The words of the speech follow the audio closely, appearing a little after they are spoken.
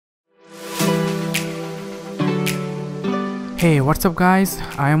Hey, what's up guys,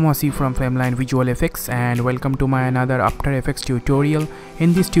 I am Wasi from Flameline Visual Effects and welcome to my another After Effects tutorial.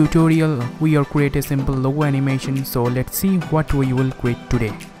 In this tutorial we will create a simple logo animation, so let's see what we will create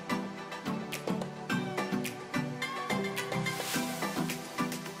today.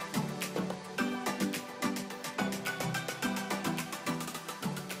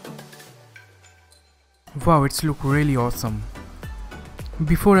 Wow, it's look really awesome.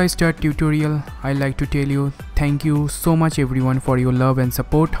 Before I start tutorial, I like to tell you thank you so much everyone for your love and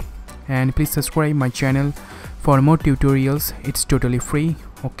support, and please subscribe my channel for more tutorials. It's totally free.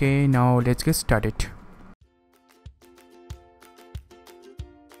 Okay, now let's get started.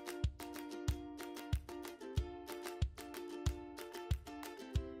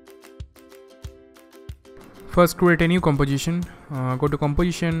 First, create a new composition. Go to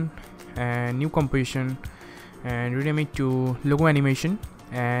composition and new composition and rename it to logo animation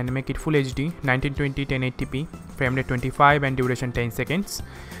and make it full HD 1920 1080p, frame rate 25 and duration 10 seconds.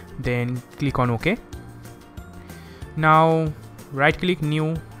 Then click on OK. Now right click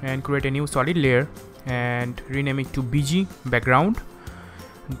new and create a new solid layer and rename it to BG background.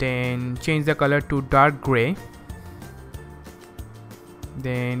 Then change the color to dark gray.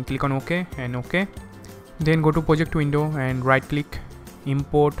 Then click on OK and OK. Then go to project window and right click,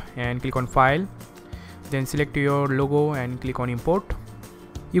 import and click on file. Then select your logo and click on import.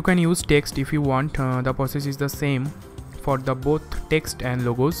 You can use text if you want, the process is the same for the both text and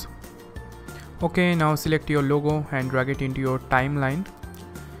logos. Okay, now select your logo and drag it into your timeline.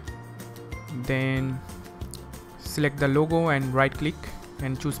 Then select the logo and right click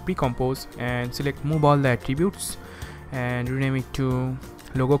and choose pre-compose and select move all the attributes and rename it to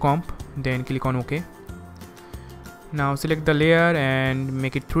logo comp. Then click on OK. Now select the layer and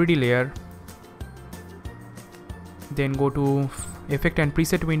make it 3D layer. Then go to effect and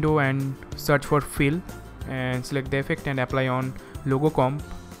preset window and search for fill and select the effect and apply on logo comp.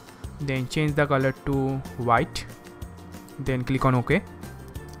 Then change the color to white. Then click on OK.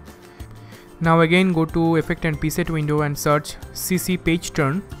 Now again go to effect and preset window and search CC page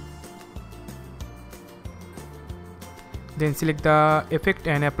turn. Then select the effect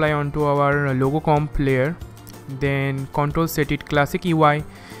and apply onto our logo comp layer. Then control set it classic UI.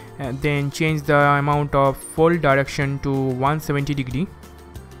 And then change the amount of fold direction to 170 degree.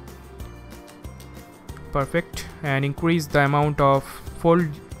 Perfect. And increase the amount of fold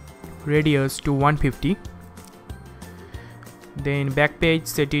radius to 150. Then back page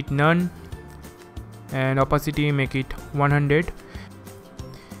set it none and opacity make it 100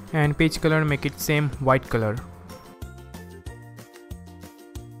 and page color make it same white color.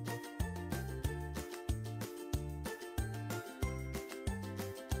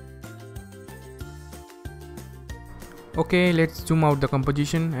 Okay, let's zoom out the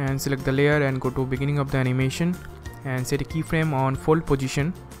composition and select the layer and go to beginning of the animation and set a keyframe on fold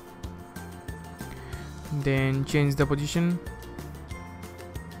position. Then change the position.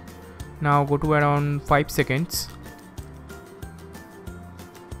 Now go to around 5 seconds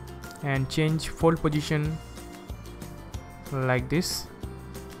and change fold position like this.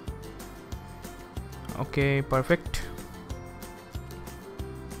 Okay, perfect.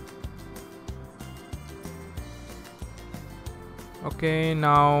 Okay,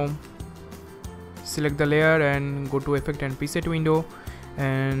 now select the layer and go to effect and preset window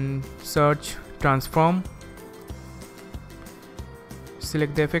and search transform.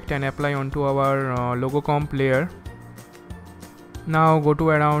 Select the effect and apply onto our logo comp layer. Now go to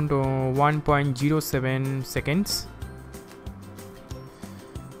around 1.07 seconds.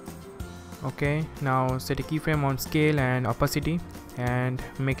 Okay, now set a keyframe on scale and opacity and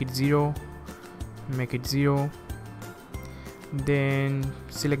make it 0. Then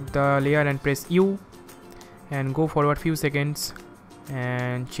select the layer and press U and go forward few seconds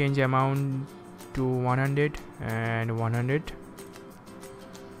and change amount to 100 and 100.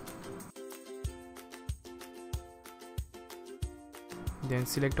 Then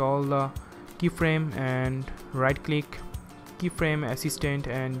select all the keyframe and right click keyframe assistant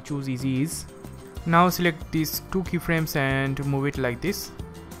and choose easy ease. Now select these two keyframes and move it like this.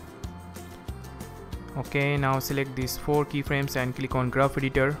 Okay, now select these 4 keyframes and click on graph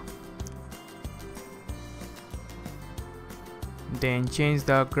editor. Then change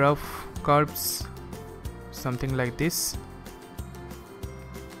the graph curves something like this.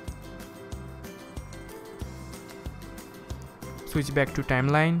 Switch back to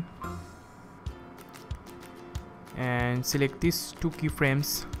timeline and select these 2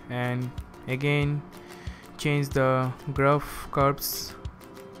 keyframes and again change the graph curves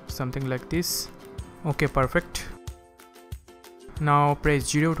something like this. Okay, perfect. Now press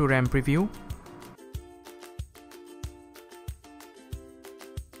 0 to ramp preview.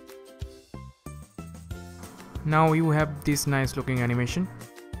 Now you have this nice looking animation.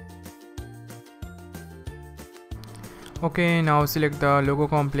 Okay, now select the logo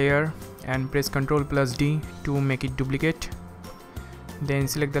comp layer and press Ctrl+D to make it duplicate. Then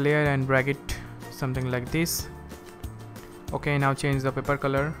select the layer and drag it something like this. Okay, now change the paper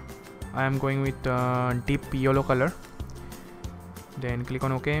color. I am going with deep yellow color. Then click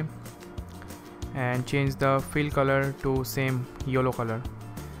on OK and change the fill color to same yellow color.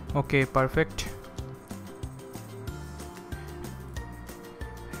 Okay, perfect.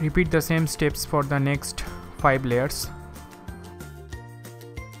 Repeat the same steps for the next 5 layers.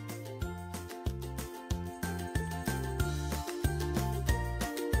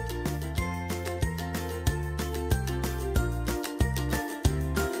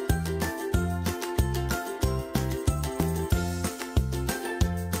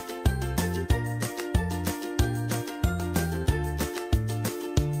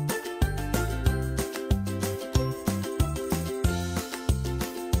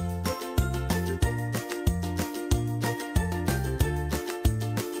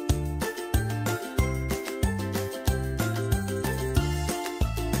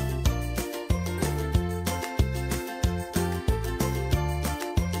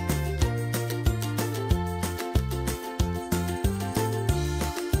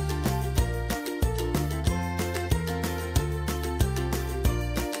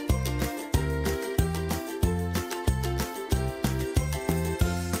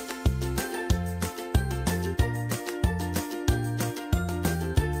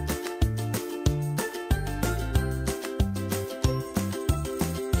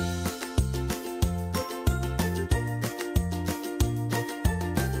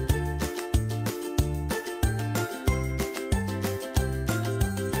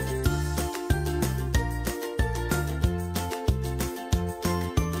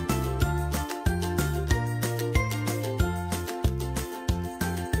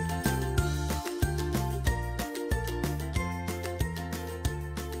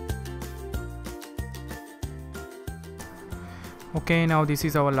 Okay, now this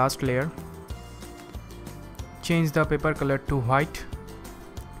is our last layer. Change the paper color to white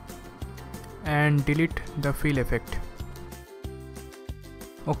and delete the fill effect.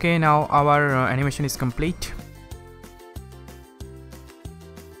 Okay, now our animation is complete.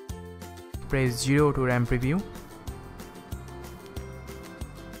 Press 0 to RAM preview.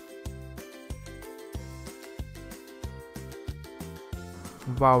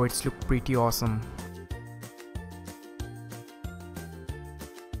 Wow, it's look pretty awesome.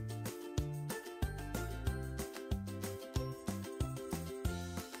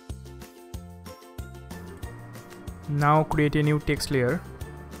 Now create a new text layer.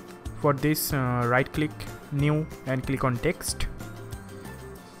 For this, right click, new, and click on text.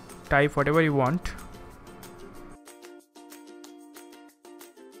 Type whatever you want.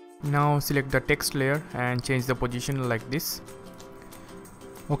 Now select the text layer and change the position like this.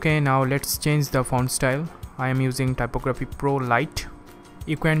 Okay, now let's change the font style. I am using Typography Pro Lite.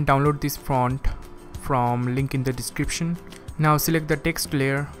 You can download this font from link in the description. Now select the text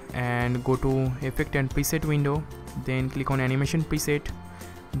layer and go to Effect and Preset window. Then click on Animation Preset.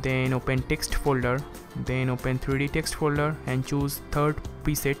 Then open Text folder. Then open 3D Text folder and choose third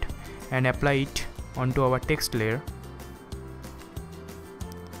preset and apply it onto our text layer.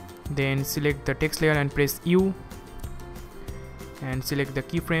 Then select the text layer and press U. And select the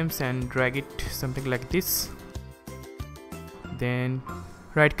keyframes and drag it something like this. Then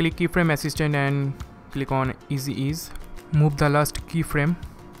right click Keyframe Assistant and click on Easy Ease. Move the last keyframe.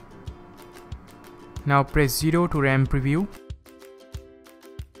 Now press 0 to RAM preview.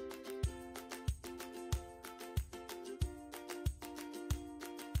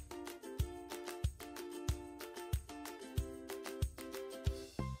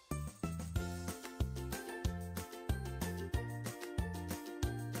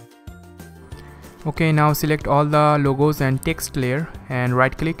 Okay, now select all the logos and text layer and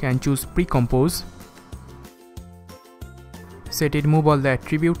right click and choose Pre-Compose. Set it, move all the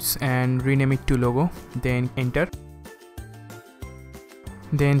attributes and rename it to logo, then enter.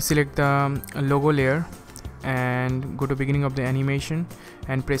 Then select the logo layer and go to beginning of the animation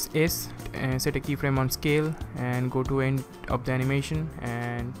and press S and set a keyframe on scale and go to end of the animation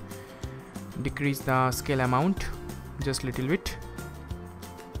and decrease the scale amount just little bit.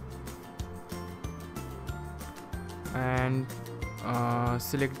 And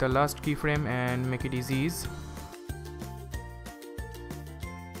select the last keyframe and make it easy ease.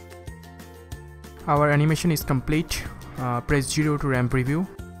 Our animation is complete. Press 0 to RAM preview.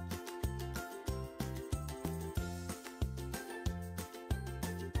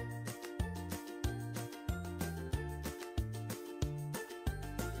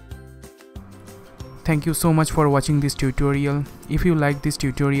 Thank you so much for watching this tutorial. If you like this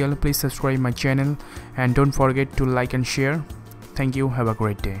tutorial, please subscribe my channel and don't forget to like and share. Thank you. Have a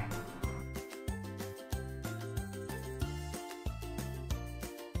great day.